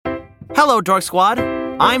Hello, Dork Squad.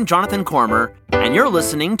 I'm Jonathan Cormer, and you're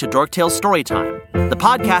listening to Dorktales Storytime, the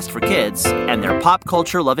podcast for kids and their pop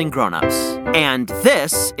culture-loving grown-ups. And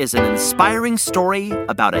this is an inspiring story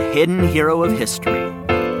about a hidden hero of history.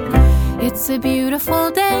 It's a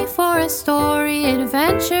beautiful day for a story,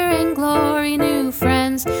 adventure and glory, new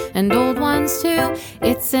friends and old ones too.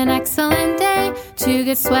 It's an excellent day to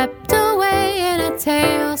get swept away in a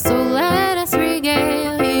tale, so let us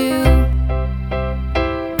regale you.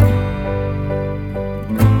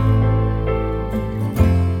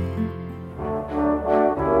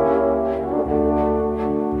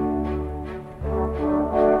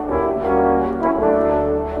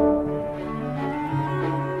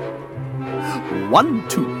 One,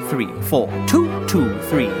 two, three, four. 2, 2,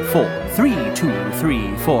 3, 4. 3, 2,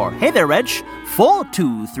 3, 4. Hey there, Reg. 4,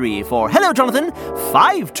 2, 3, 4. Hello, Jonathan.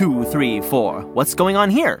 5, 2, 3, 4. What's going on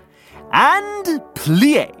here? And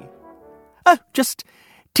plie. Just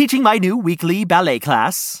teaching my new weekly ballet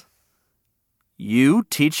class. You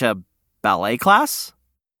teach a ballet class?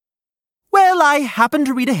 Well, I happened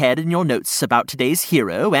to read ahead in your notes about today's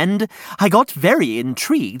hero, and I got very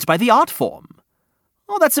intrigued by the art form.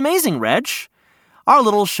 Oh, that's amazing, Reg. Our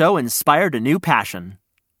little show inspired a new passion.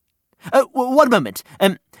 One moment.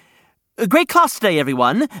 Great class today,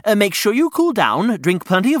 everyone. Make sure you cool down, drink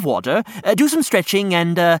plenty of water, do some stretching,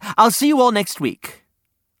 and I'll see you all next week.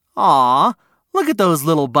 Aw, look at those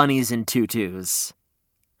little bunnies in tutus.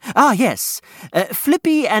 Ah, yes,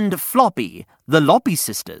 Flippy and Floppy, the Loppy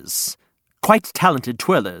sisters. Quite talented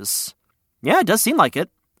twirlers. Yeah, it does seem like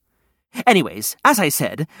it. Anyways, as I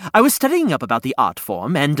said, I was studying up about the art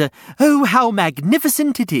form, and oh, how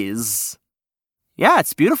magnificent it is. Yeah,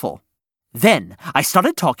 it's beautiful. Then I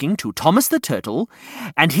started talking to Thomas the Turtle,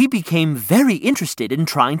 and he became very interested in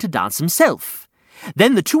trying to dance himself.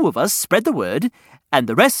 Then the two of us spread the word, and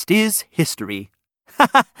the rest is history.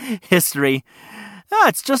 History.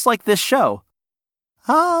 It's just like this show.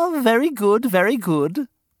 Very good, very good.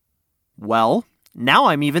 Well, now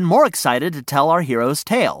I'm even more excited to tell our hero's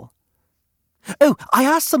tale. Oh, I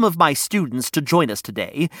asked some of my students to join us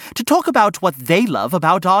today to talk about what they love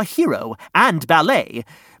about our hero and ballet,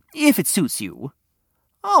 if it suits you.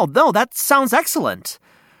 Oh, no, that sounds excellent.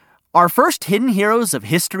 Our first Hidden Heroes of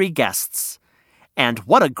History guests. And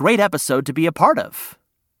what a great episode to be a part of.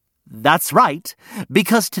 That's right,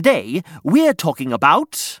 because today we're talking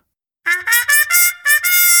about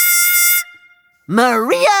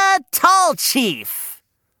Maria Tallchief.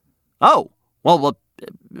 Oh, well,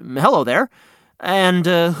 hello there. And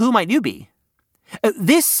who might you be?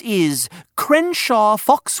 This is Crenshaw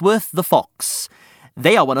Foxworth the Fox.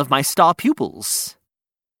 They are one of my star pupils.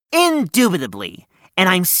 Indubitably. And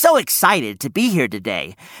I'm so excited to be here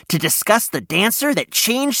today to discuss the dancer that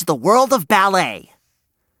changed the world of ballet.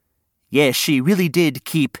 Yes, she really did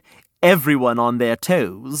keep everyone on their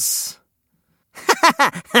toes.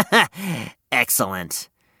 Excellent.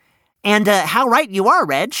 And how right you are,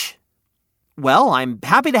 Reg. Well, I'm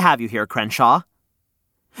happy to have you here, Crenshaw.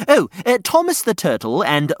 Oh, Thomas the Turtle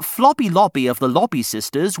and Floppy Loppy of the Loppy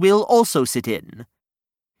sisters will also sit in.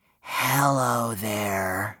 Hello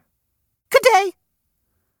there. Good day.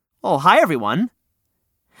 Oh, hi, everyone.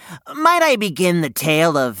 Might I begin the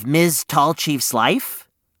tale of Ms. Tallchief's life?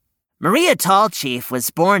 Maria Tallchief was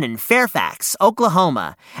born in Fairfax,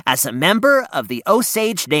 Oklahoma, as a member of the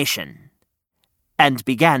Osage Nation, and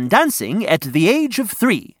began dancing at the age of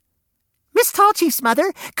 3. Miss Tallchief's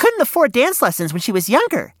mother couldn't afford dance lessons when she was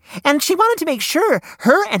younger, and she wanted to make sure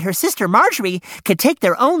her and her sister Marjorie could take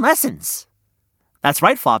their own lessons. That's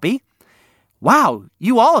right, Floppy. Wow,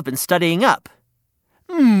 you all have been studying up.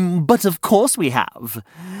 But of course we have.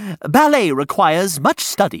 Ballet requires much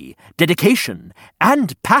study, dedication,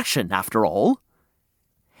 and passion, after all.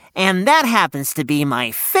 And that happens to be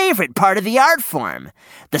my favorite part of the art form.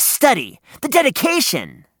 The study, the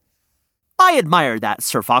dedication. I admire that,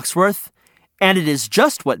 Sir Foxworth. And it is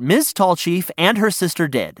just what Ms. Tallchief and her sister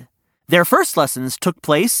did. Their first lessons took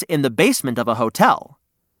place in the basement of a hotel.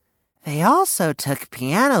 They also took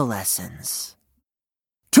piano lessons.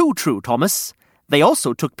 Too true, Thomas. They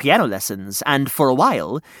also took piano lessons, and for a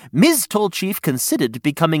while, Ms. Tallchief considered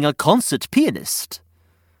becoming a concert pianist.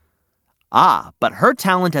 But her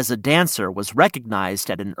talent as a dancer was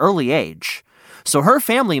recognized at an early age. So her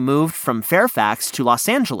family moved from Fairfax to Los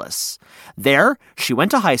Angeles. There, she went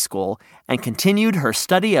to high school and continued her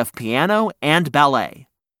study of piano and ballet.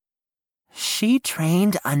 She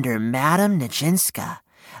trained under Madame Nijinsky,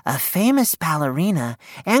 a famous ballerina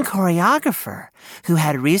and choreographer who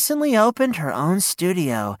had recently opened her own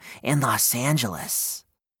studio in Los Angeles.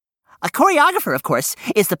 A choreographer, of course,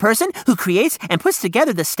 is the person who creates and puts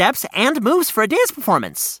together the steps and moves for a dance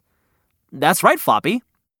performance. That's right, Floppy.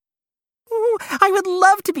 Ooh, I would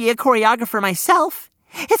love to be a choreographer myself.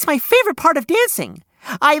 It's my favorite part of dancing.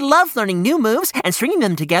 I love learning new moves and stringing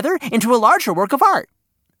them together into a larger work of art.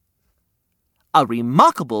 A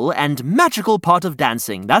remarkable and magical part of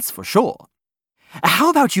dancing, that's for sure. How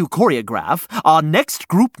about you choreograph our next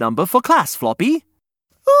group number for class, Floppy?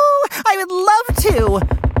 Ooh, I would love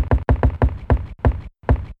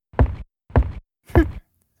to.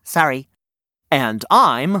 Sorry. And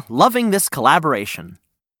I'm loving this collaboration.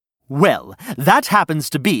 Well, that happens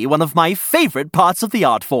to be one of my favorite parts of the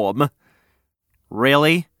art form.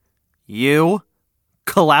 Really? You?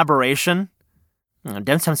 Collaboration?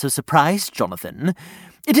 Don't sound so surprised, Jonathan.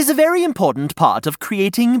 It is a very important part of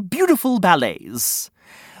creating beautiful ballets.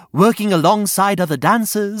 Working alongside other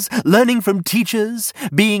dancers, learning from teachers,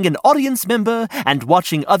 being an audience member, and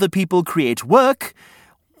watching other people create work.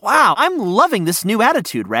 Wow, I'm loving this new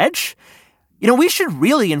attitude, Reg. We should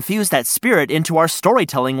really infuse that spirit into our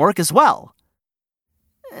storytelling work as well.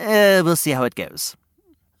 We'll see how it goes.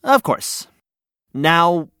 Of course.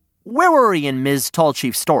 Now, where were we in Ms.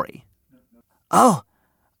 Tallchief's story? Oh,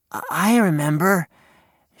 I remember.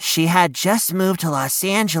 She had just moved to Los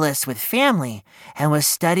Angeles with family and was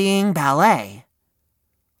studying ballet.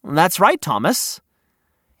 That's right, Thomas.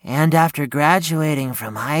 And after graduating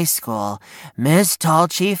from high school, Ms.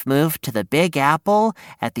 Tallchief moved to the Big Apple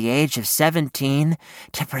at the age of 17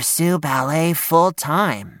 to pursue ballet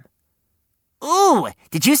full-time. Ooh,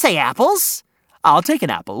 did you say apples? I'll take an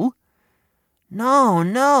apple.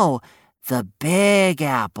 No, the Big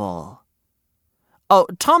Apple. Oh,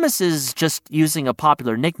 Thomas is just using a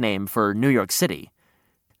popular nickname for New York City.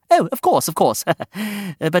 Oh, of course.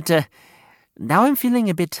 But now I'm feeling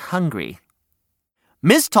a bit hungry.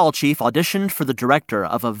 Ms. Tallchief auditioned for the director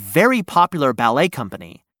of a very popular ballet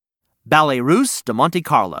company, Ballet Russe de Monte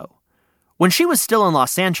Carlo. When she was still in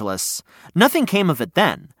Los Angeles, nothing came of it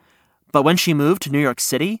then. But when she moved to New York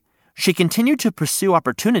City, she continued to pursue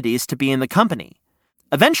opportunities to be in the company.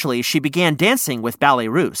 Eventually, she began dancing with Ballet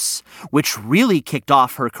Russe, which really kicked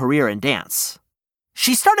off her career in dance.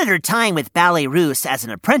 She started her time with Ballet Russe as an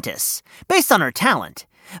apprentice, based on her talent,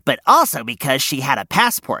 but also because she had a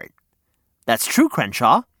passport. That's true,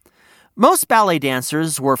 Crenshaw. Most ballet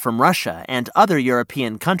dancers were from Russia and other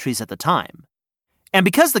European countries at the time. And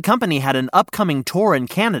because the company had an upcoming tour in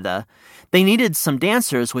Canada, they needed some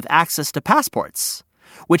dancers with access to passports.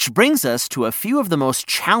 Which brings us to a few of the most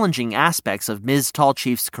challenging aspects of Ms.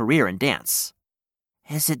 Tallchief's career in dance.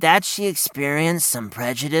 Is it that she experienced some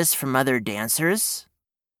prejudice from other dancers?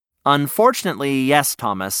 Unfortunately, yes,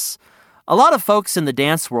 Thomas. A lot of folks in the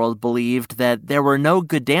dance world believed that there were no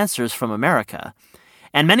good dancers from America,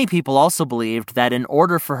 and many people also believed that in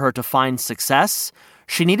order for her to find success,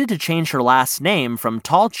 she needed to change her last name from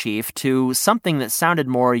Tallchief to something that sounded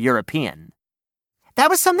more European. That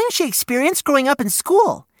was something she experienced growing up in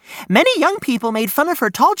school. Many young people made fun of her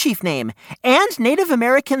Tallchief name and Native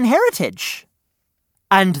American heritage.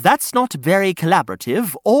 And that's not very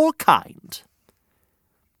collaborative or kind.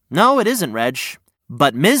 No, it isn't, Reg.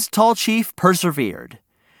 But Ms. Tallchief persevered.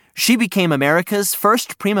 She became America's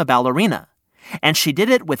first prima ballerina, and she did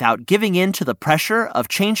it without giving in to the pressure of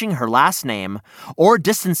changing her last name or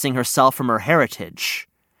distancing herself from her heritage.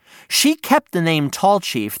 She kept the name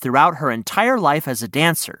Tallchief throughout her entire life as a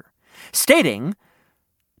dancer, stating,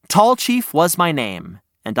 "Tallchief was my name,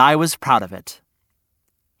 and I was proud of it."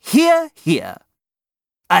 Hear, hear.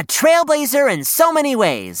 A trailblazer in so many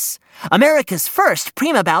ways. America's first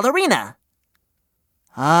prima ballerina.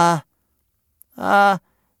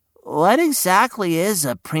 What exactly is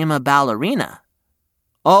a prima ballerina?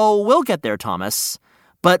 Oh, we'll get there, Thomas.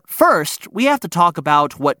 But first, we have to talk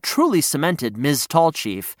about what truly cemented Ms.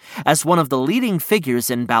 Tallchief as one of the leading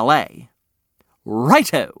figures in ballet.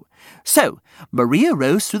 Righto! So, Maria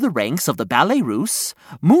rose through the ranks of the Ballet Russe,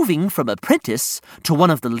 moving from apprentice to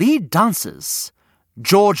one of the lead dancers.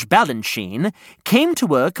 George Balanchine came to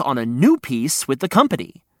work on a new piece with the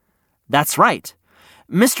company. That's right.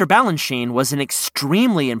 Mr. Balanchine was an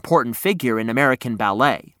extremely important figure in American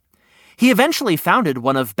ballet. He eventually founded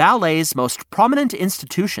one of ballet's most prominent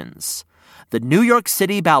institutions, the New York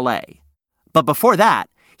City Ballet. But before that,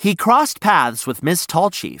 he crossed paths with Ms.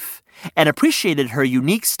 Tallchief and appreciated her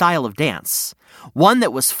unique style of dance, one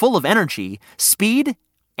that was full of energy, speed,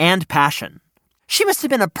 and passion. She must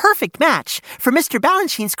have been a perfect match for Mr.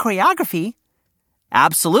 Balanchine's choreography.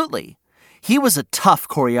 Absolutely. He was a tough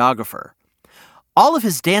choreographer. All of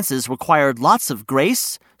his dances required lots of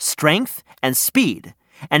grace, strength, and speed,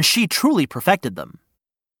 and she truly perfected them.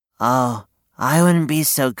 Oh, I wouldn't be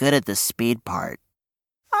so good at the speed part.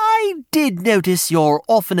 I did notice you're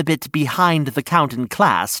often a bit behind the count in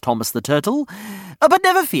class, Thomas the Turtle. But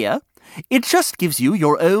never fear. It just gives you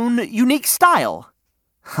your own unique style.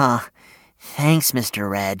 Huh. Thanks, Mr.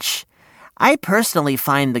 Reg. I personally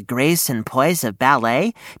find the grace and poise of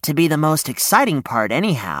ballet to be the most exciting part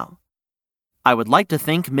anyhow. I would like to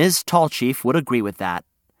think Ms. Tallchief would agree with that.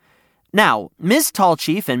 Now, Ms.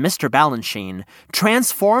 Tallchief and Mr. Balanchine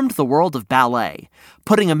transformed the world of ballet,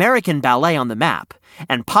 putting American ballet on the map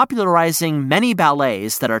and popularizing many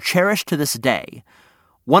ballets that are cherished to this day.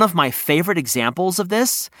 One of my favorite examples of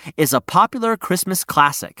this is a popular Christmas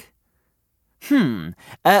classic.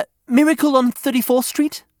 Miracle on 34th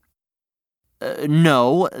Street?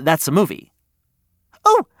 No, that's a movie.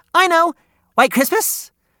 Oh, I know. White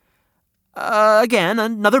Christmas? Again,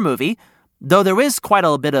 another movie, though there is quite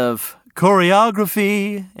a bit of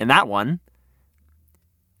choreography in that one.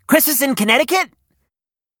 Christmas in Connecticut?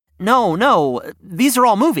 No, these are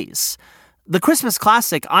all movies. The Christmas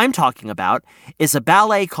classic I'm talking about is a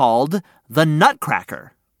ballet called The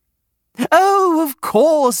Nutcracker. Oh, of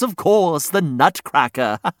course, The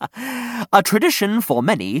Nutcracker. A tradition for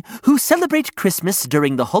many who celebrate Christmas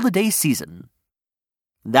during the holiday season.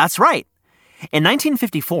 That's right. In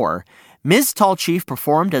 1954, Ms. Tallchief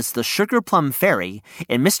performed as the Sugar Plum Fairy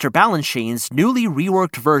in Mr. Balanchine's newly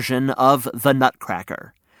reworked version of The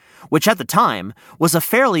Nutcracker, which at the time was a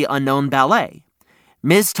fairly unknown ballet.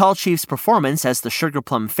 Ms. Tallchief's performance as the Sugar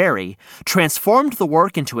Plum Fairy transformed the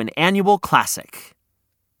work into an annual classic.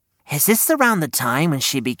 Is this around the time when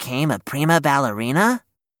she became a prima ballerina?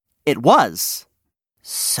 It was.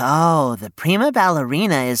 So, the prima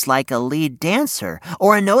ballerina is like a lead dancer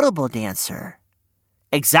or a notable dancer.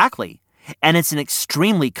 Exactly. And it's an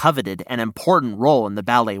extremely coveted and important role in the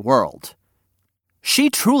ballet world. She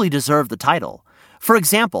truly deserved the title. For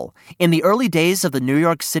example, in the early days of the New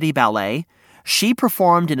York City Ballet, she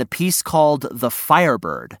performed in a piece called The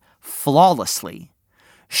Firebird flawlessly.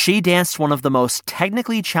 She danced one of the most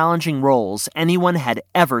technically challenging roles anyone had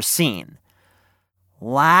ever seen.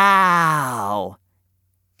 Wow.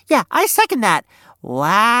 Yeah, I second that.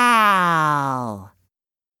 Wow.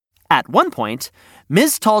 At one point,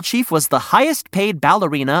 Ms. Tallchief was the highest-paid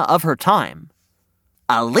ballerina of her time.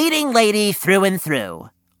 A leading lady through and through.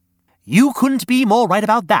 You couldn't be more right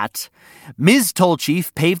about that. Ms.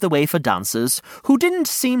 Tallchief paved the way for dancers who didn't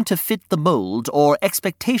seem to fit the mold or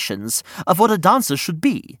expectations of what a dancer should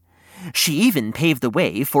be. She even paved the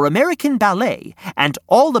way for American ballet and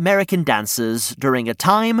all-American dancers during a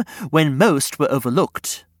time when most were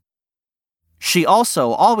overlooked. She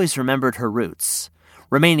also always remembered her roots,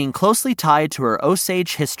 remaining closely tied to her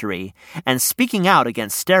Osage history and speaking out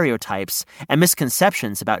against stereotypes and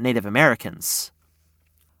misconceptions about Native Americans.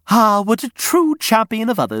 Ah, what a true champion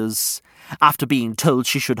of others. After being told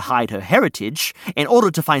she should hide her heritage in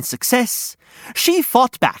order to find success, she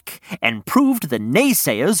fought back and proved the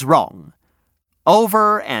naysayers wrong.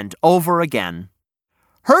 Over and over again.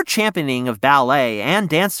 Her championing of ballet and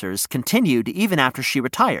dancers continued even after she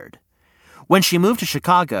retired. When she moved to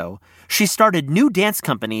Chicago, she started new dance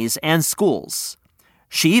companies and schools.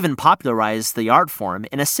 She even popularized the art form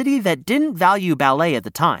in a city that didn't value ballet at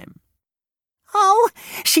the time. Oh,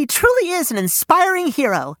 she truly is an inspiring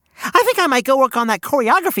hero. I think I might go work on that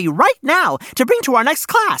choreography right now to bring to our next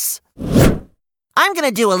class. I'm going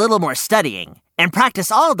to do a little more studying and practice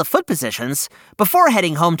all of the foot positions before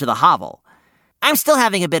heading home to the hovel. I'm still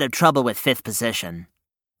having a bit of trouble with fifth position.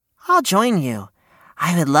 I'll join you.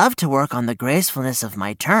 I would love to work on the gracefulness of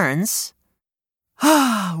my turns.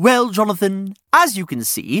 Well, Jonathan, as you can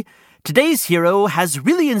see, today's hero has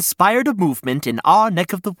really inspired a movement in our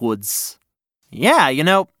neck of the woods. Yeah,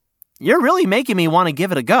 you're really making me want to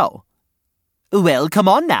give it a go. Well, come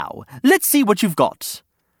on now. Let's see what you've got.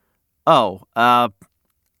 Oh, I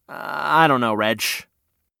don't know, Reg.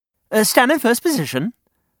 Stand in first position.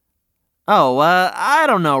 Oh, I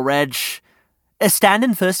don't know, Reg. Stand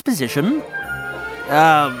in first position.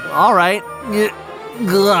 All right.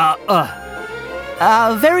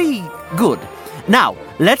 Very good. Now,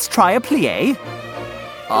 let's try a plie.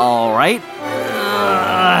 All right.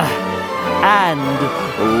 And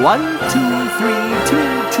 1, 2, 3, 2,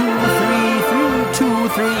 2, 3, 3, 2,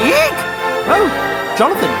 3. Eek! Oh,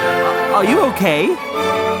 Jonathan, are you okay?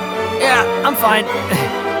 Yeah, I'm fine.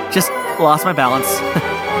 Just lost my balance.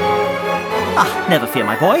 Never fear,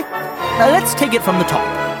 my boy. Let's take it from the top.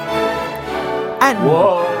 And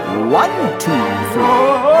 1, 2, 3.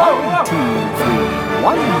 1, 2, 3.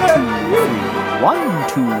 1, 2, 3. 1,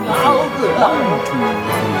 2, 3. 1, 2, 3.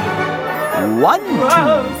 1,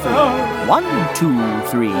 2, 3. 1, 2,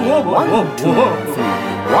 3. 1, 2, 3.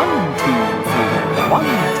 1, 2, 3. 1,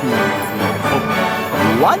 2, 3.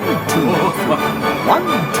 1, 2, 3.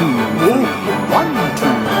 1, 2, 3. 1, 2,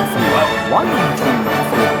 3. 1, 2,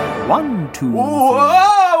 3. 1, 2, 3.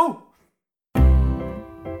 Whoa!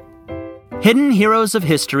 Hidden Heroes of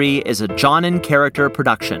History is a John and Character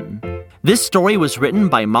production. This story was written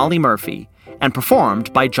by Molly Murphy and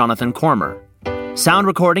performed by Jonathan Cormer. Sound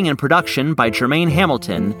recording and production by Jermaine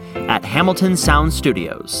Hamilton at Hamilton Sound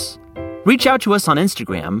Studios. Reach out to us on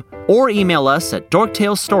Instagram or email us at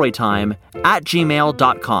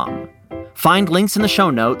dorktalestorytime@gmail.com. Find links in the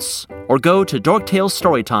show notes or go to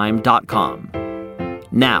dorktalestorytime.com.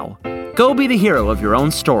 Now, go be the hero of your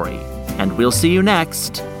own story, and we'll see you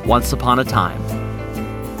next Once Upon a Time.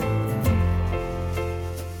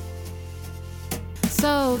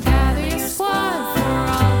 So gather your squad for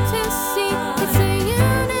all to see. It's a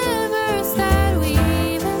universe that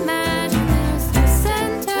we've imagined. There's twists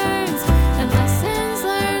and turns and lessons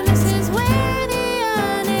learned. This is where the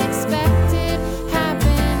unexpected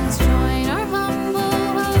happens. Join our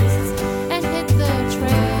humble hosts and hit the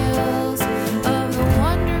trails of the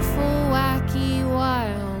wonderful, wacky,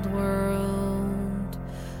 wild world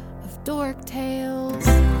of Dork Tales.